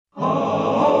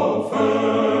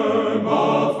firm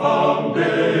a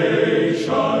foundation,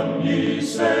 ye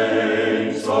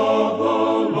saints of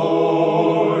the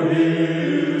Lord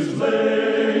is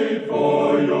laid,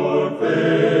 for your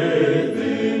faith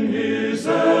in his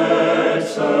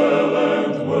excellent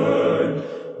word.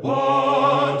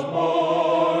 What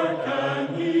more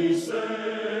can he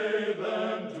say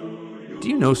than to you? Do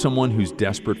you know someone who's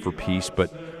desperate for peace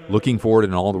but looking for it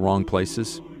in all the wrong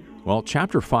places? Well,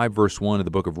 chapter 5, verse 1 of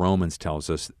the book of Romans tells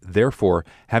us, "Therefore,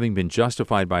 having been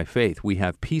justified by faith, we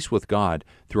have peace with God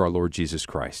through our Lord Jesus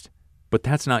Christ." But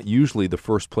that's not usually the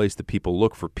first place that people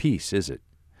look for peace, is it?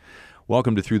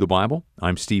 Welcome to Through the Bible.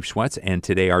 I'm Steve Schwetz, and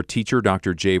today our teacher,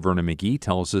 Dr. J. Vernon McGee,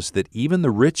 tells us that even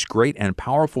the rich, great, and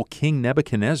powerful King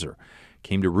Nebuchadnezzar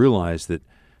came to realize that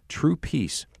true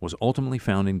peace was ultimately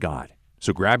found in God.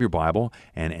 So grab your Bible,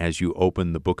 and as you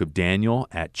open the book of Daniel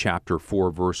at chapter 4,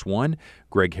 verse 1,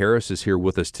 Greg Harris is here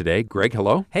with us today. Greg,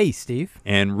 hello. Hey, Steve.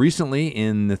 And recently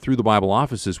in the Through the Bible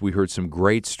offices, we heard some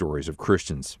great stories of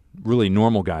Christians, really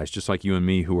normal guys just like you and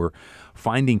me, who are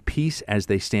finding peace as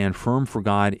they stand firm for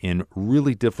God in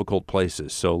really difficult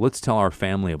places. So let's tell our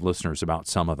family of listeners about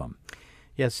some of them.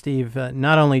 Yes, Steve,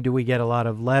 not only do we get a lot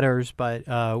of letters, but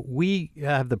we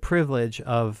have the privilege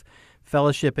of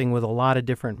fellowshipping with a lot of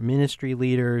different ministry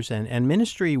leaders and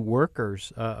ministry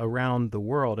workers around the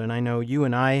world. And I know you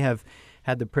and I have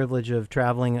had the privilege of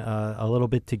traveling a little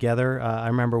bit together. I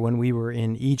remember when we were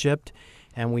in Egypt,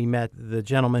 and we met the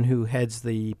gentleman who heads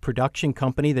the production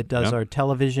company that does our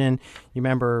television. You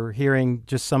remember hearing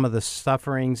just some of the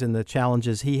sufferings and the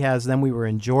challenges he has. Then we were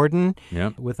in Jordan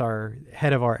with our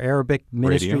head of our Arabic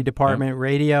ministry department,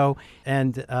 radio.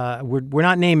 And we're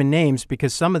not naming names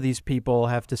because some of these people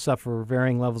have to suffer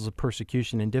varying levels of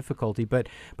persecution and difficulty. But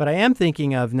I am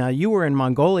thinking of, now you were in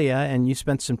Mongolia and you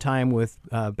spent some time with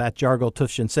Bat Jargal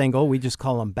Tufshin Sengel. We just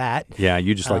call him Bat. Yeah,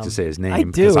 you just like to say his name. I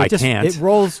do. I can't. It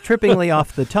rolls trippingly off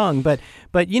the tongue, but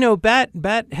you know, Bat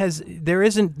has, there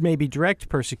isn't maybe direct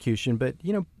persecution, but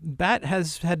you know, Bat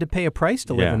has had to pay a price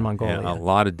to live in Mongolia. Yeah, a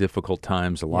lot of difficult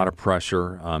times, a lot of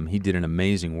pressure. He did an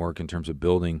amazing work in terms of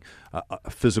building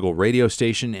a physical radio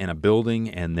station and a building,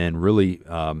 and then really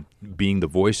being the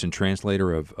voice and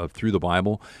translator of Through the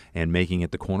Bible and making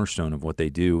it the cornerstone of what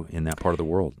they do in that part of the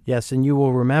world. Yes, and you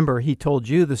will remember he told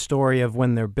you the story of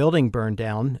when their building burned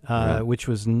down, which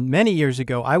was many years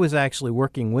ago. I was actually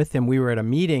working with him. We were at a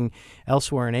meeting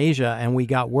elsewhere in Asia, and we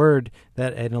got word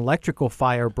that an electrical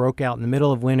fire broke out in the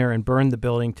middle of winter and burned the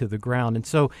building to the ground. And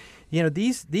so, you know,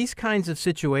 these kinds of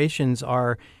situations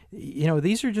are, you know,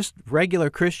 these are just regular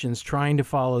Christians trying to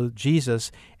follow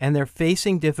Jesus, and they're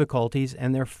facing difficulties,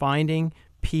 and they're finding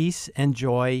peace and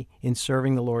joy in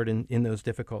serving the Lord in those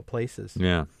difficult places.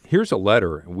 Yeah. Here's a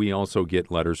letter. We also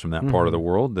get letters from that part of the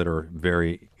world that are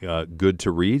very good to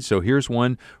read. So here's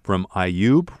one from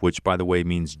Ayub, which, by the way,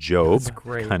 means Job. That's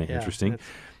great. Kind of interesting.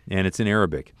 And it's in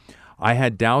Arabic. "I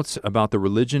had doubts about the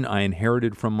religion I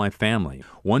inherited from my family.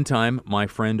 One time, my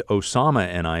friend Osama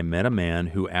and I met a man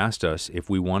who asked us if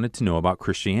we wanted to know about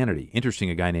Christianity." Interesting,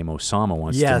 a guy named Osama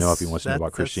wants to know if he wants to know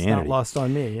about Christianity. That's not lost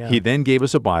on me, yeah. He then gave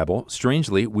us a Bible.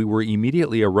 Strangely, we were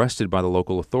immediately arrested by the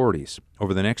local authorities.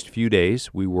 Over the next few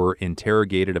days, we were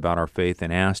interrogated about our faith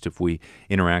and asked if we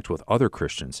interact with other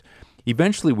Christians.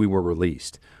 Eventually, we were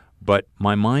released. But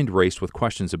my mind raced with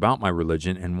questions about my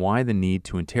religion and why the need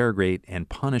to interrogate and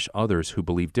punish others who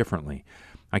believe differently.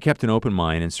 I kept an open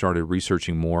mind and started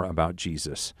researching more about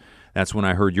Jesus. That's when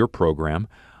I heard your program.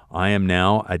 I am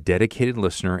now a dedicated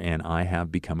listener, and I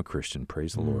have become a Christian.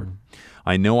 Praise the Lord.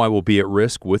 I know I will be at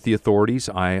risk with the authorities.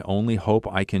 I only hope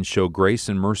I can show grace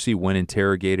and mercy when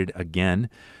interrogated again.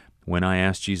 When I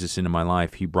asked Jesus into my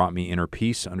life, he brought me inner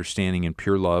peace, understanding, and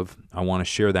pure love. I want to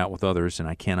share that with others, and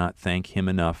I cannot thank him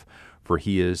enough, for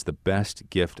he is the best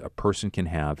gift a person can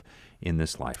have in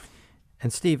this life.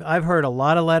 And Steve, I've heard a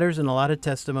lot of letters and a lot of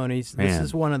testimonies. Man. This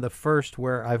is one of the first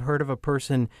where I've heard of a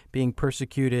person being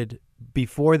persecuted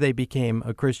before they became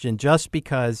a Christian just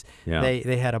because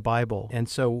they had a Bible. And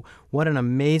so what an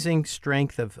amazing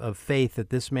strength of faith that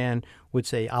this man would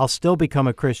say, I'll still become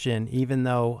a Christian even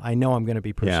though I know I'm going to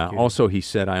be persecuted. Yeah, also he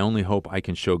said, I only hope I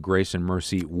can show grace and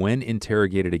mercy when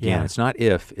interrogated again. It's not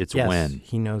if, it's when.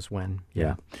 He knows when.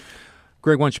 Yeah.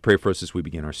 Greg, why don't you pray for us as we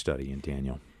begin our study in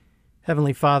Daniel?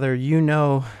 Heavenly Father, you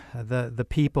know the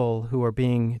people who are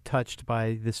being touched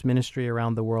by this ministry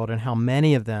around the world and how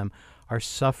many of them are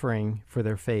suffering for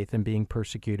their faith and being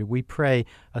persecuted. We pray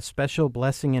a special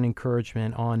blessing and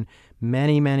encouragement on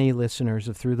many, many listeners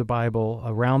of Through the Bible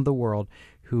around the world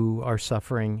who are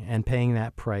suffering and paying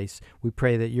that price. We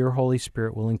pray that your Holy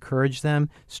Spirit will encourage them,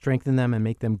 strengthen them, and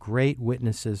make them great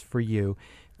witnesses for you.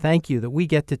 Thank you that we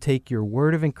get to take your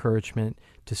word of encouragement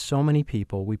to so many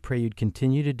people. We pray you'd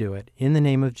continue to do it. In the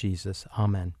name of Jesus,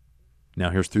 amen. Now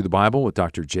here's Through the Bible with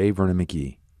Dr. J. Vernon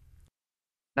McGee.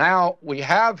 Now we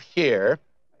have here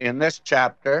in this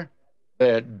chapter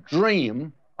the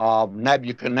dream of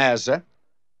Nebuchadnezzar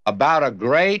about a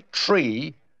great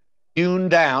tree hewn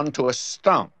down to a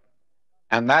stump,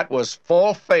 and that was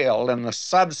fulfilled in the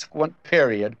subsequent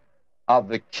period of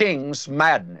the king's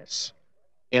madness.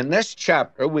 In this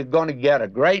chapter, we're going to get a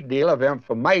great deal of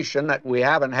information that we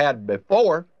haven't had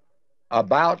before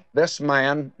about this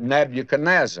man,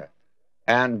 Nebuchadnezzar.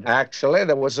 And actually,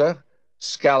 there was a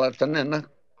skeleton in the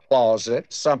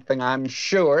closet, something I'm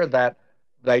sure that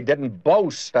they didn't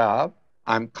boast of.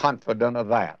 I'm confident of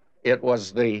that. It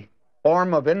was the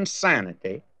form of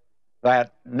insanity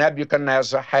that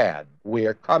Nebuchadnezzar had. We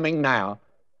are coming now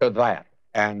to that.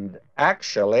 And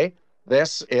actually,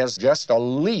 this is just a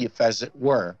leaf, as it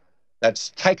were, that's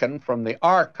taken from the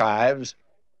archives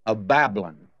of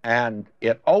Babylon. And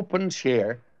it opens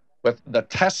here with the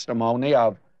testimony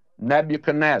of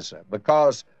Nebuchadnezzar,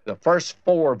 because the first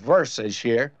 4 verses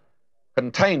here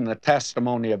contain the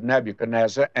testimony of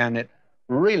Nebuchadnezzar, and it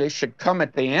really should come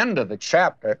at the end of the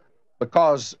chapter,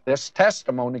 because this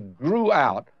testimony grew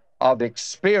out of the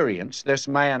experience this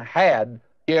man had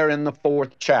here in the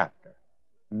 4th chapter.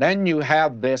 And then you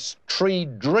have this tree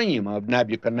dream of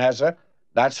Nebuchadnezzar.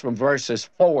 That's from verses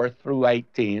 4 through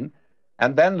 18.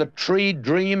 And then the tree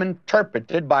dream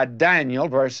interpreted by Daniel,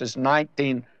 verses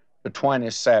 19 to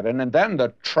 27. And then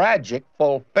the tragic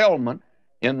fulfillment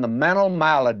in the mental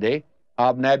malady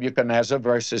of Nebuchadnezzar,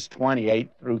 verses 28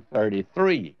 through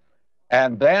 33.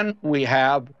 And then we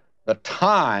have the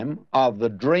time of the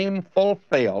dream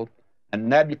fulfilled and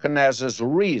Nebuchadnezzar's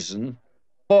reason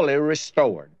fully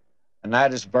restored. And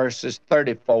that is verses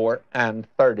 34 and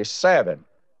 37.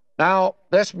 Now,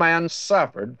 this man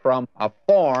suffered from a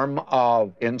form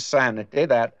of insanity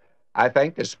that I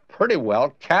think is pretty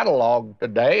well cataloged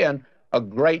today, and a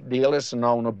great deal is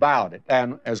known about it.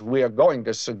 And as we are going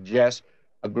to suggest,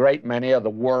 a great many of the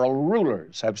world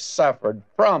rulers have suffered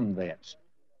from this.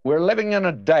 We're living in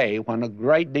a day when a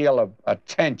great deal of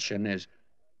attention is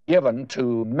given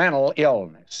to mental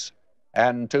illness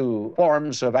and to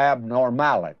forms of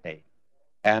abnormality.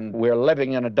 And we're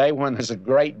living in a day when there's a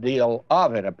great deal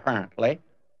of it, apparently.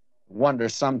 Wonder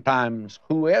sometimes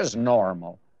who is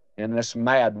normal in this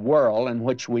mad world in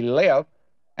which we live.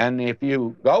 And if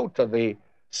you go to the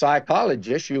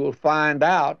psychologist, you will find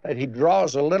out that he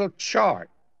draws a little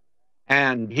chart,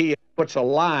 and he puts a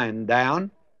line down,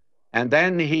 and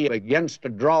then he begins to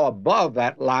draw above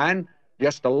that line,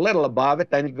 just a little above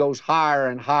it, then he goes higher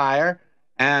and higher,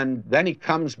 and then he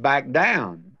comes back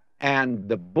down. And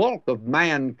the bulk of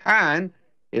mankind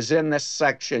is in this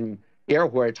section here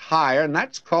where it's higher, and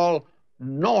that's called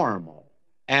normal.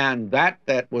 And that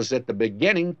was at the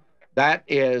beginning, that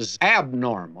is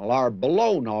abnormal or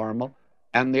below normal,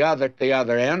 and the other at the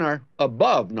other end are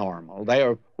above normal. They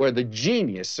are where the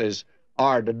geniuses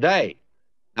are today.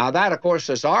 Now that, of course,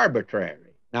 is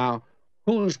arbitrary. Now,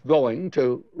 who's going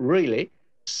to really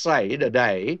say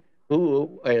today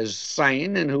who is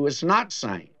sane and who is not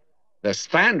sane? The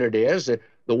standard is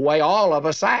the way all of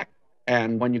us act.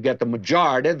 And when you get the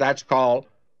majority, that's called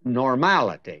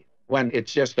normality. When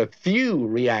it's just a few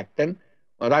reacting,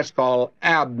 well, that's called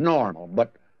abnormal.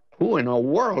 But who in the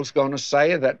world's going to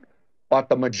say that what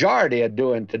the majority are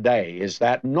doing today is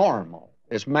that normal?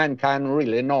 Is mankind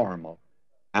really normal?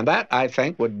 And that, I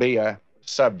think, would be a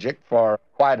subject for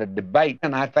quite a debate,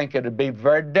 and I think it would be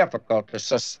very difficult to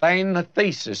sustain the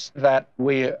thesis that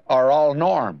we are all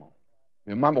normal.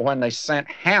 Remember when they sent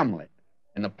Hamlet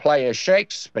in the play of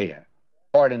Shakespeare?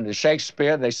 According to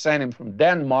Shakespeare, they sent him from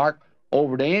Denmark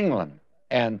over to England.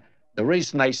 And the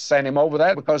reason they sent him over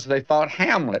there because they thought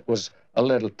Hamlet was a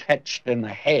little touched in the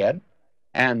head.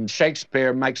 And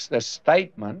Shakespeare makes this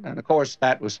statement, and of course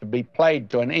that was to be played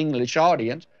to an English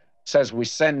audience, says we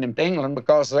send him to England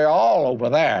because they're all over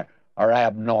there are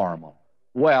abnormal.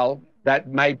 Well, that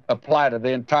may apply to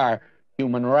the entire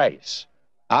human race.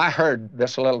 I heard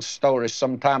this little story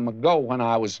some time ago when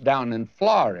I was down in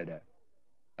Florida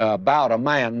about a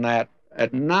man that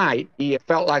at night he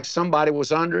felt like somebody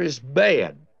was under his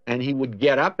bed, and he would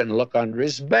get up and look under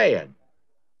his bed,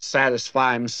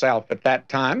 satisfy himself at that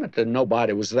time that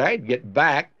nobody was there. He'd get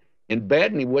back in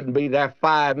bed, and he wouldn't be there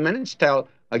 5 minutes till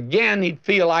again he'd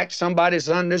feel like somebody's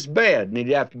under his bed, and he'd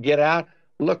have to get out,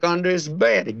 look under his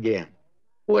bed again.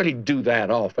 Well, he'd do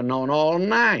that off and on all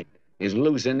night. He's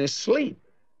losing his sleep.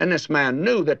 And this man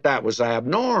knew that that was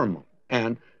abnormal.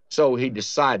 And so he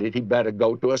decided he better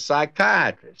go to a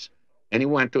psychiatrist. And he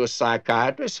went to a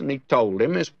psychiatrist, and he told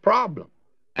him his problem.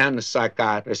 And the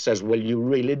psychiatrist says, well, you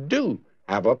really do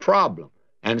have a problem.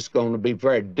 And it's going to be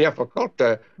very difficult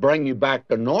to bring you back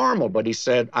to normal. But he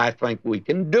said, I think we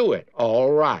can do it.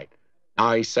 All right.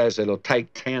 Now he says it'll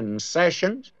take 10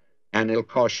 sessions, and it'll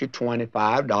cost you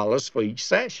 $25 for each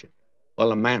session. Well,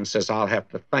 the man says, I'll have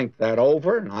to think that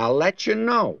over, and I'll let you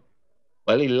know.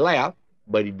 Well, he left,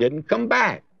 but he didn't come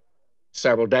back.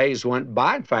 Several days went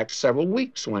by. In fact, several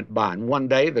weeks went by. And one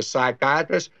day, the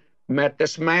psychiatrist met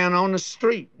this man on the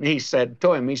street. And he said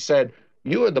to him, he said,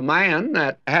 you were the man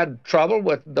that had trouble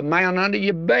with the man under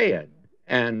your bed,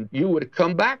 and you would have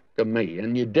come back to me,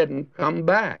 and you didn't come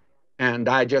back. And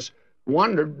I just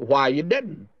wondered why you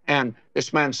didn't. And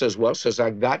this man says, well, I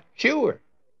got cured.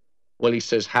 Well, he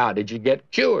says, how did you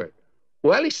get cured?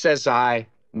 Well, he says, I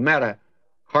met a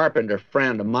carpenter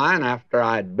friend of mine after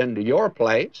I'd been to your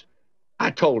place. I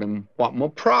told him what my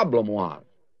problem was,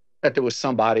 that there was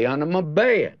somebody under my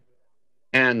bed.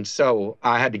 And so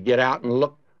I had to get out and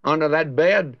look under that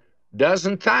bed a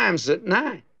dozen times at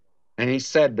night. And he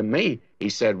said to me, he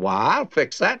said, well, I'll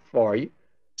fix that for you.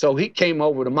 So he came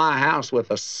over to my house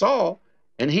with a saw,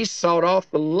 and he sawed off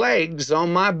the legs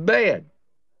on my bed.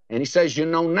 And he says, you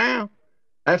know, now,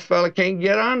 that fella can't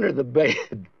get under the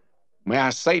bed. May I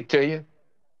say to you,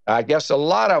 I guess a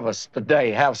lot of us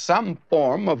today have some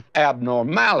form of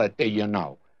abnormality, you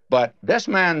know. But this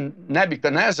man,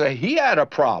 Nebuchadnezzar, he had a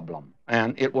problem,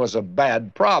 and it was a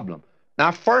bad problem.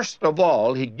 Now, first of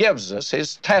all, he gives us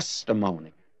his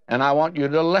testimony, and I want you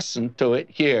to listen to it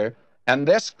here. And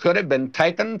this could have been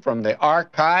taken from the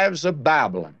archives of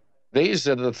Babylon. These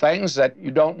are the things that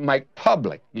you don't make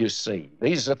public, you see.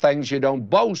 These are things you don't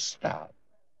boast of.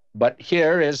 But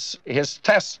here is his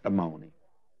testimony.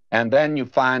 And then you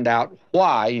find out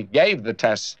why he gave the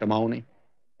testimony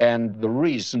and the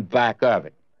reason back of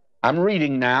it. I'm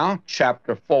reading now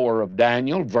chapter 4 of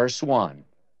Daniel, verse 1.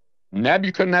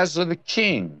 Nebuchadnezzar the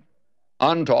king,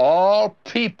 unto all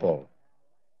people,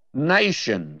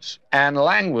 nations, and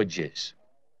languages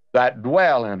that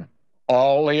dwell in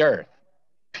all the earth,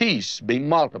 peace be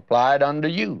multiplied unto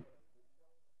you.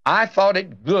 I thought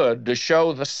it good to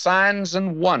show the signs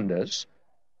and wonders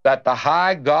that the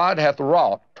high God hath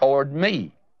wrought toward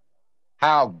me.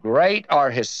 How great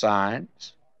are his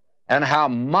signs, and how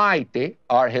mighty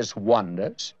are his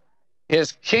wonders.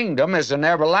 His kingdom is an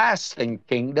everlasting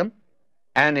kingdom,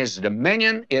 and his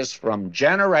dominion is from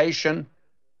generation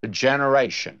to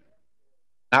generation.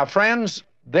 Now, friends,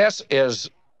 this is,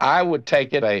 I would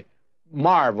take it, a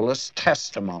marvelous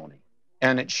testimony.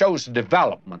 And it shows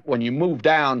development. When you move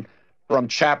down from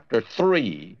chapter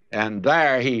 3, and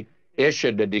there he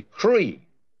issued a decree.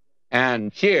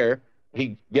 And here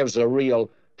he gives a real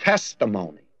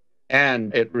testimony.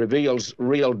 And it reveals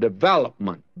real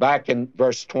development. Back in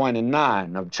verse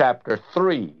 29 of chapter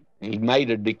 3, he made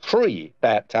a decree at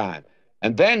that time.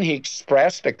 And then he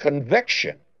expressed a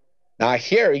conviction. Now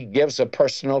here he gives a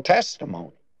personal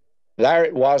testimony. There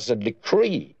it was a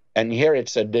decree, and here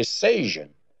it's a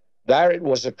decision. There it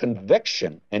was a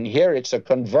conviction, and here it's a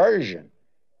conversion.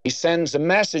 He sends a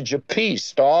message of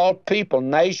peace to all people,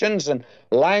 nations, and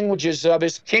languages of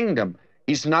his kingdom.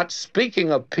 He's not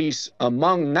speaking of peace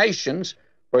among nations,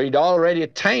 for he'd already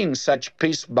attained such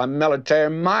peace by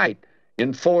military might,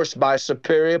 enforced by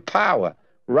superior power.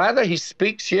 Rather, he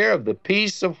speaks here of the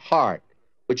peace of heart,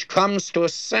 which comes to a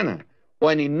sinner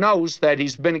when he knows that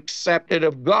he's been accepted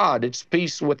of God. It's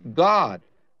peace with God.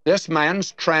 This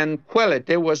man's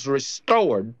tranquility was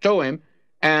restored to him,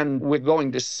 and we're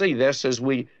going to see this as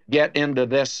we get into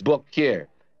this book here.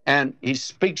 And he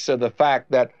speaks of the fact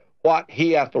that what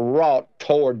he hath wrought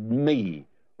toward me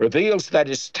reveals that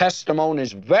his testimony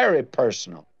is very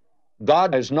personal.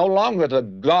 God is no longer the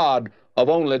God of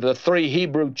only the 3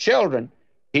 Hebrew children.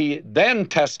 He then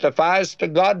testifies to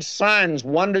God's signs,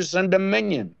 wonders, and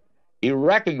dominion. He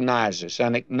recognizes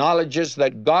and acknowledges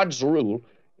that God's rule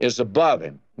is above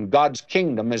him, and God's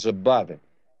kingdom is above him.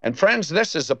 And friends,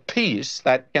 this is a peace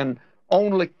that can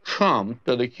only come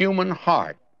to the human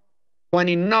heart when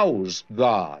he knows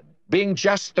God. Being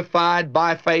justified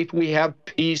by faith, we have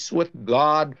peace with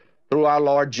God through our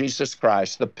Lord Jesus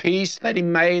Christ, the peace that he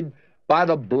made by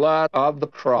the blood of the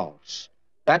cross.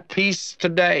 That peace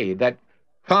today that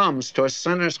comes to a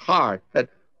sinner's heart, that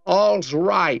all's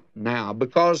right now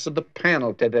because of the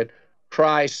penalty that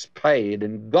Christ paid,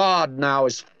 and God now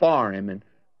is for him, and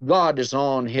God is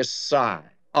on his side.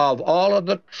 Of all of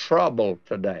the trouble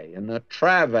today and the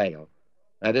travail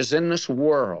that is in this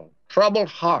world, troubled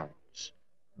hearts,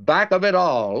 back of it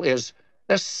all is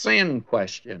the sin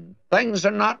question. Things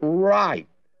are not right.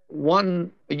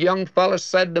 One young fellow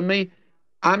said to me,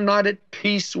 I'm not at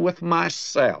peace with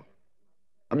myself.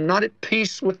 I'm not at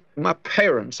peace with my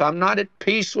parents. I'm not at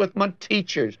peace with my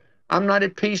teachers. I'm not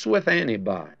at peace with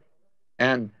anybody.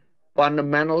 And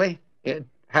fundamentally, it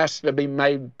has to be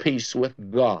made peace with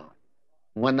God.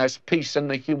 When there's peace in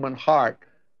the human heart,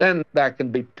 then there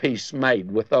can be peace made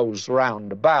with those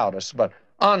round about us. But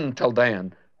until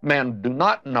then, men do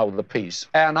not know the peace.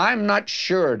 And I'm not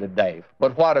sure today,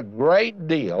 but what a great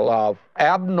deal of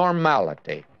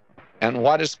abnormality and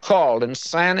what is called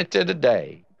insanity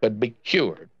today could be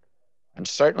cured and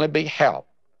certainly be helped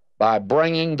by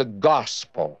bringing the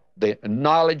gospel, the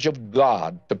knowledge of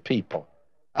God to people.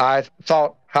 I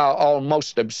thought how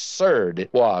almost absurd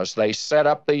it was. They set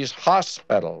up these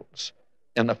hospitals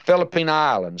in the Philippine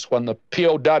Islands when the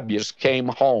POWs came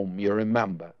home, you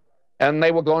remember. And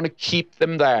they were going to keep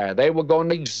them there. They were going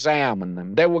to examine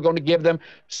them. They were going to give them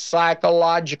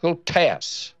psychological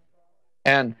tests.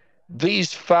 And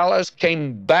these fellas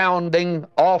came bounding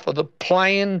off of the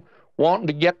plane, wanting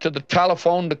to get to the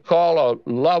telephone to call a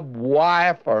loved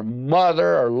wife or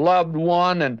mother or loved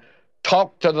one and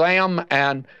talk to them.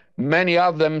 And many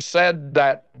of them said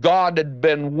that God had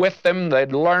been with them.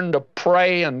 They'd learned to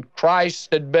pray and Christ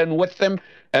had been with them.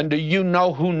 And do you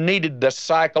know who needed the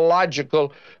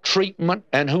psychological treatment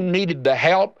and who needed the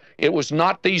help? It was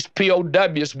not these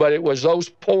POWs, but it was those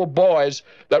poor boys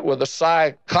that were the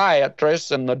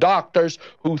psychiatrists and the doctors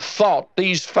who thought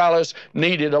these fellas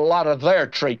needed a lot of their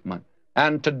treatment.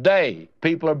 And today,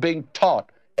 people are being taught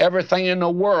everything in the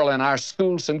world in our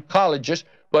schools and colleges,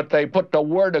 but they put the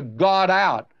Word of God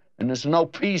out, and there's no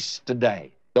peace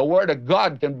today. The Word of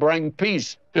God can bring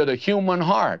peace to the human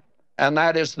heart, and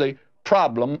that is the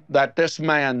problem that this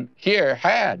man here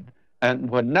had. And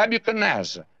when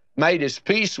Nebuchadnezzar made his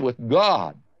peace with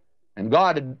God, and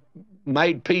God had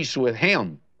made peace with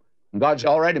him, and God's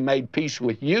already made peace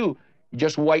with you,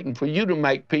 just waiting for you to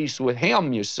make peace with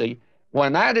him, you see.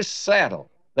 When that is settled,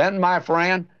 then, my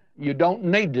friend, you don't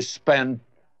need to spend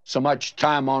so much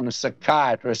time on a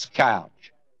psychiatrist's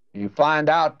couch. You find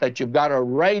out that you've got a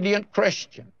radiant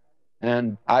Christian.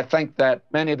 And I think that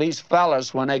many of these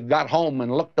fellas, when they got home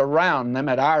and looked around them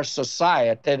at our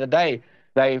society today,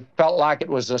 they felt like it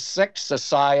was a sick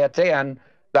society and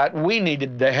that we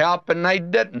needed the help and they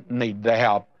didn't need the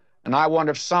help. And I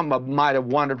wonder if some of them might have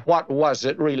wondered what was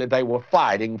it really they were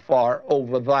fighting for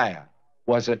over there.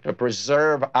 Was it to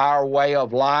preserve our way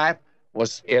of life?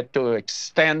 Was it to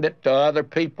extend it to other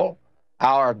people?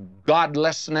 Our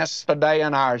godlessness today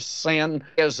and our sin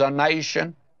as a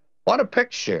nation? What a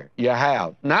picture you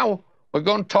have. Now, we're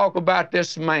going to talk about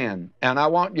this man, and I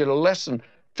want you to listen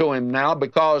to him now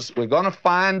because we're going to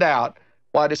find out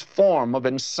what his form of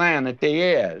insanity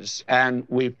is. And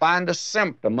we find a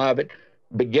symptom of it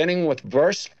beginning with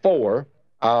verse 4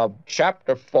 of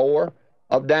chapter 4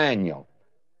 of Daniel.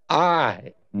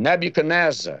 I,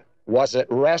 Nebuchadnezzar, was at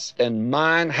rest in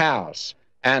mine house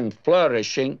and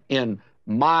flourishing in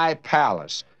my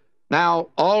palace. Now,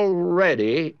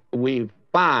 already we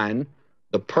find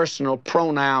the personal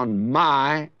pronoun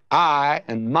my, I,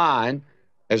 and mine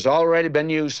has already been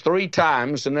used 3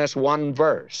 times in this one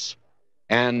verse.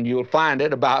 And you'll find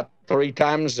it about 3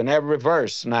 times in every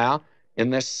verse now in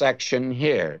this section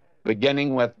here,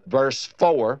 beginning with verse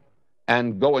 4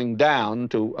 and going down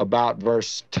to about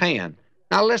verse 10.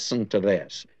 Now listen to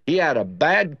this. He had a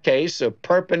bad case of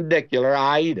perpendicular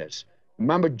itis.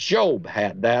 Remember, Job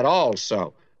had that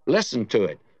also. Listen to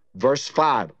it. Verse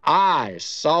 5, I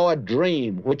saw a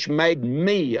dream which made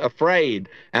me afraid,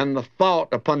 and the thought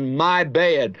upon my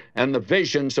bed and the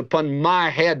visions upon my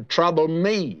head troubled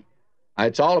me.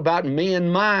 It's all about me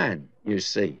and mine, you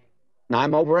see. Now,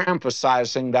 I'm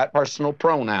overemphasizing that personal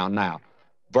pronoun now.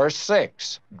 Verse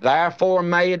 6, therefore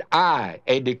made I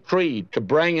a decree to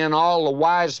bring in all the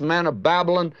wise men of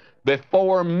Babylon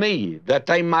before me, that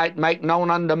they might make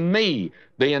known unto me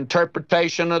the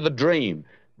interpretation of the dream.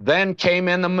 Then came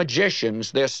in the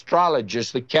magicians, the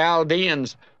astrologers, the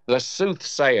Chaldeans, the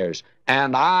soothsayers,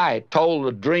 and I told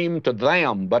the dream to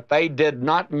them, but they did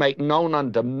not make known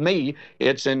unto me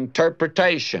its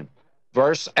interpretation.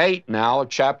 Verse 8 now of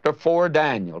chapter 4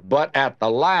 Daniel. But at the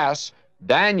last,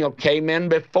 Daniel came in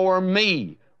before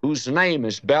me, whose name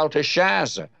is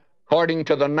Belteshazzar, according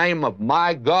to the name of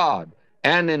my God,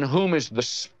 and in whom is the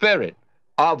spirit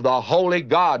of the holy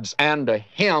gods, and to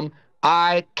him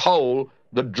I told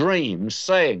the dream,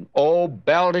 saying, O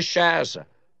Belteshazzar,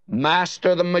 master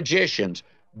of the magicians,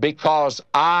 because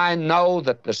I know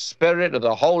that the spirit of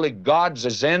the holy gods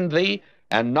is in thee,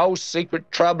 and no secret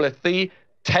troubleth thee,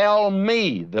 tell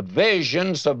me the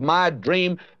visions of my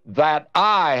dream that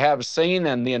I have seen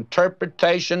and the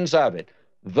interpretations of it.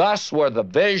 Thus were the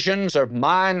visions of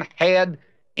mine head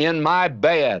in my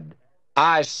bed,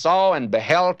 I saw and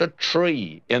beheld a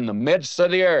tree in the midst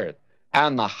of the earth,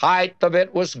 and the height of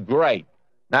it was great.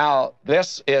 Now,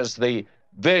 this is the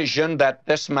vision that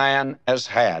this man has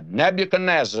had.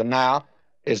 Nebuchadnezzar now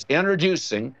is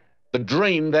introducing the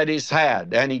dream that he's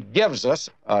had, and he gives us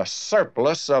a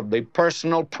surplus of the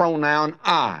personal pronoun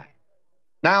I.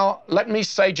 Now, let me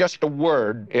say just a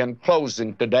word in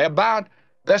closing today about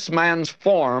this man's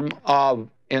form of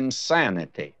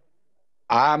insanity.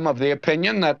 I'm of the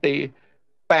opinion that the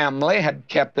family had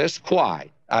kept this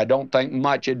quiet. I don't think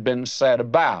much had been said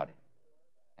about it.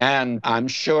 And I'm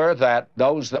sure that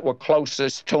those that were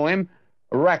closest to him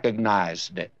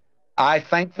recognized it. I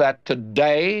think that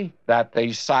today that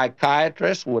the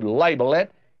psychiatrists would label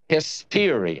it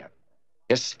hysteria.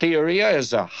 Hysteria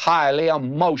is a highly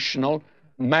emotional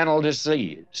mental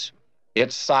disease.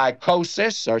 It's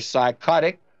psychosis or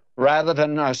psychotic rather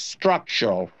than a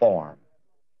structural form.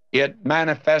 It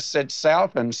manifests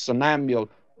itself in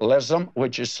somnambulism,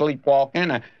 which is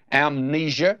sleepwalking,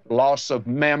 amnesia, loss of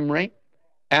memory,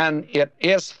 and it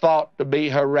is thought to be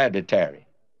hereditary.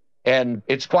 And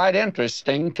it's quite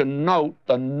interesting to note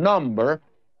the number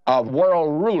of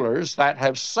world rulers that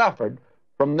have suffered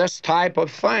from this type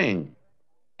of thing.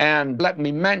 And let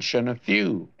me mention a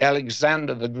few.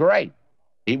 Alexander the Great,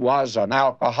 he was an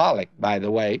alcoholic, by the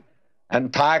way.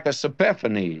 Antiochus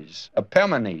Epiphanes,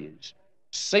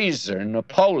 Caesar,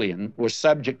 Napoleon were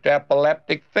subject to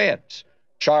epileptic fits.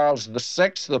 Charles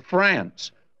VI of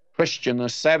France, Christian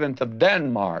VII of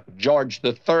Denmark, George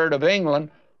III of England,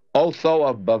 Otho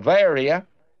of Bavaria,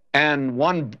 and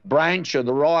one branch of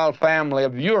the royal family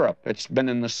of Europe. It's been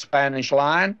in the Spanish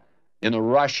line, in the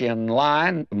Russian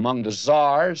line, among the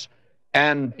czars,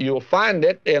 and you'll find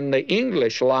it in the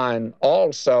English line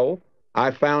also.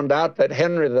 I found out that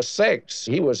Henry VI,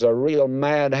 he was a real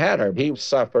mad hatter. He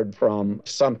suffered from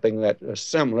something that was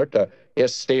similar to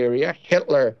hysteria.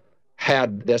 Hitler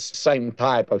had this same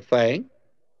type of thing.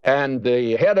 And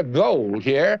the head of gold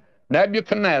here,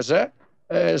 Nebuchadnezzar,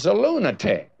 is a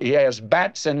lunatic. He has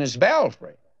bats in his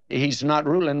belfry. He's not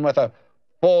ruling with a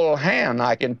full hand,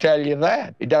 I can tell you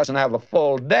that. He doesn't have a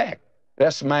full deck.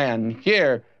 This man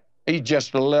here, he's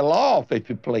just a little off, if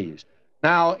you please.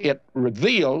 Now, it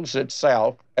reveals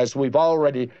itself, as we've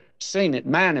already seen it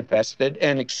manifested,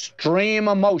 in extreme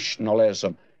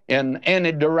emotionalism in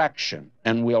any direction.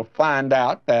 And we'll find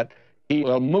out that he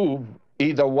will move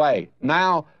either way.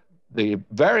 Now, the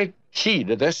very key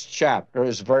to this chapter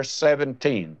is verse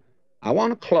 17. I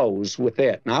want to close with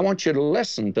it, and I want you to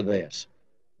listen to this.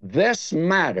 This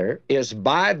matter is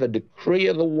by the decree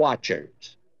of the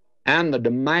watchers and the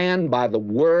demand by the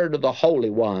word of the holy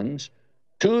ones,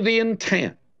 to the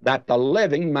intent that the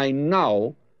living may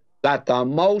know that the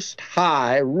Most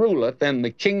High ruleth in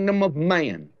the kingdom of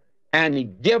man, and he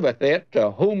giveth it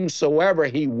to whomsoever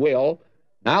he will.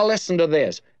 Now listen to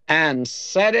this. And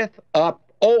setteth up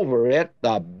over it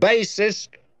the basest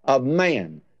of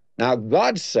men. Now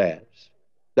God says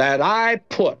that I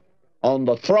put on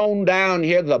the throne down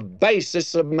here the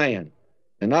basest of men.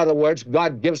 In other words,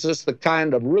 God gives us the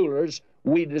kind of rulers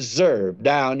we deserve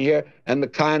down here and the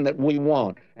kind that we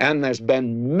want. And there's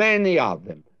been many of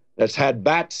them that's had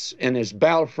bats in his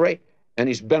belfry, and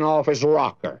he's been off his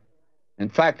rocker. In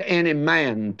fact, any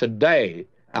man today,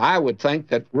 I would think,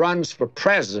 that runs for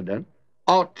president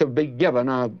ought to be given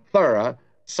a thorough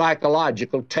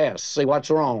psychological test, see what's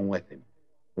wrong with him.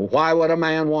 Why would a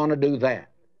man want to do that?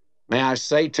 May I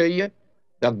say to you,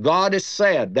 that God has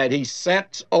said that he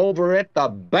sets over it the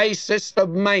basest of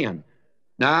men.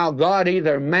 Now, God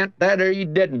either meant that or he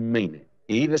didn't mean it.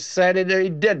 He either said it or he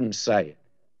didn't say it.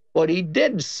 But he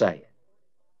did say it.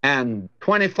 And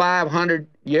 2,500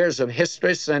 years of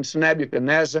history since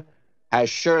Nebuchadnezzar has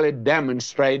surely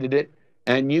demonstrated it.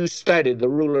 And you study the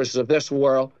rulers of this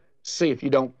world, see if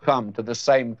you don't come to the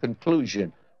same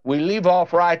conclusion. We leave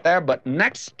off right there, but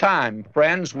next time,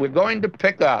 friends, we're going to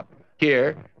pick up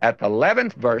here at the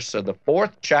 11th verse of the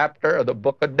 4th chapter of the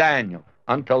book of Daniel.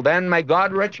 Until then, may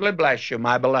God richly bless you,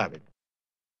 my beloved.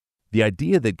 The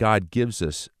idea that God gives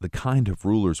us the kind of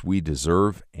rulers we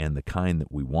deserve and the kind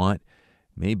that we want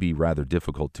may be rather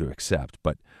difficult to accept,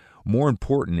 but more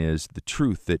important is the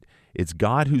truth that it's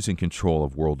God who's in control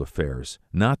of world affairs,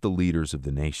 not the leaders of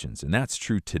the nations, and that's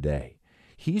true today.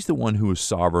 He's the one who is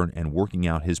sovereign and working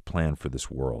out his plan for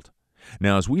this world.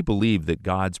 Now, as we believe that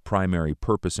God's primary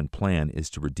purpose and plan is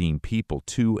to redeem people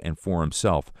to and for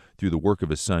himself through the work of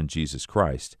his Son, Jesus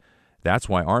Christ, that's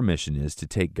why our mission is to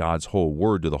take God's whole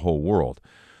word to the whole world.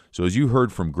 So as you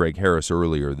heard from Greg Harris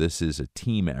earlier, this is a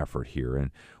team effort here, and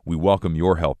we welcome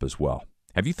your help as well.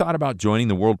 Have you thought about joining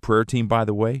the World Prayer Team, by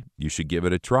the way? You should give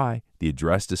it a try. The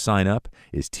address to sign up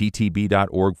is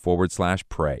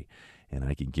ttb.org/pray, and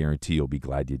I can guarantee you'll be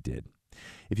glad you did.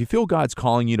 If you feel God's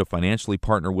calling you to financially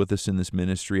partner with us in this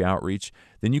ministry outreach,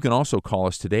 then you can also call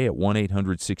us today at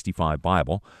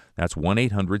 1-800-65-BIBLE. That's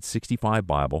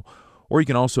 1-800-65-BIBLE. Or you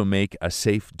can also make a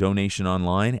safe donation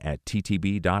online at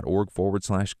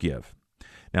ttb.org/give.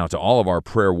 Now, to all of our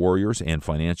prayer warriors and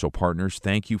financial partners,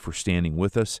 thank you for standing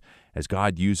with us as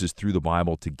God uses Through the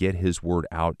Bible to get His Word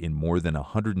out in more than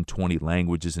 120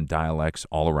 languages and dialects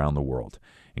all around the world,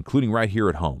 including right here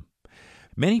at home.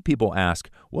 Many people ask,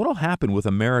 what will happen with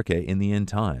America in the end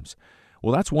times?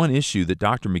 Well, that's one issue that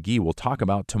Dr. McGee will talk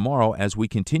about tomorrow as we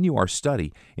continue our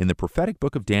study in the prophetic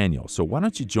book of Daniel. So why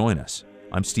don't you join us?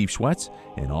 I'm Steve Schwetz,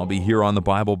 and I'll be here on the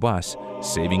Bible bus,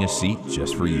 saving a seat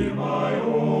just for you.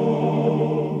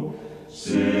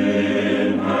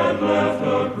 Sin had left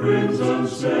a crimson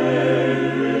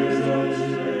stain.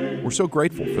 We're so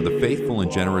grateful for the faithful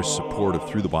and generous support of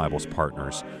Through the Bible's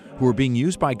partners who are being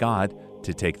used by God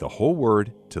to take the whole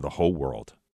Word to the whole world.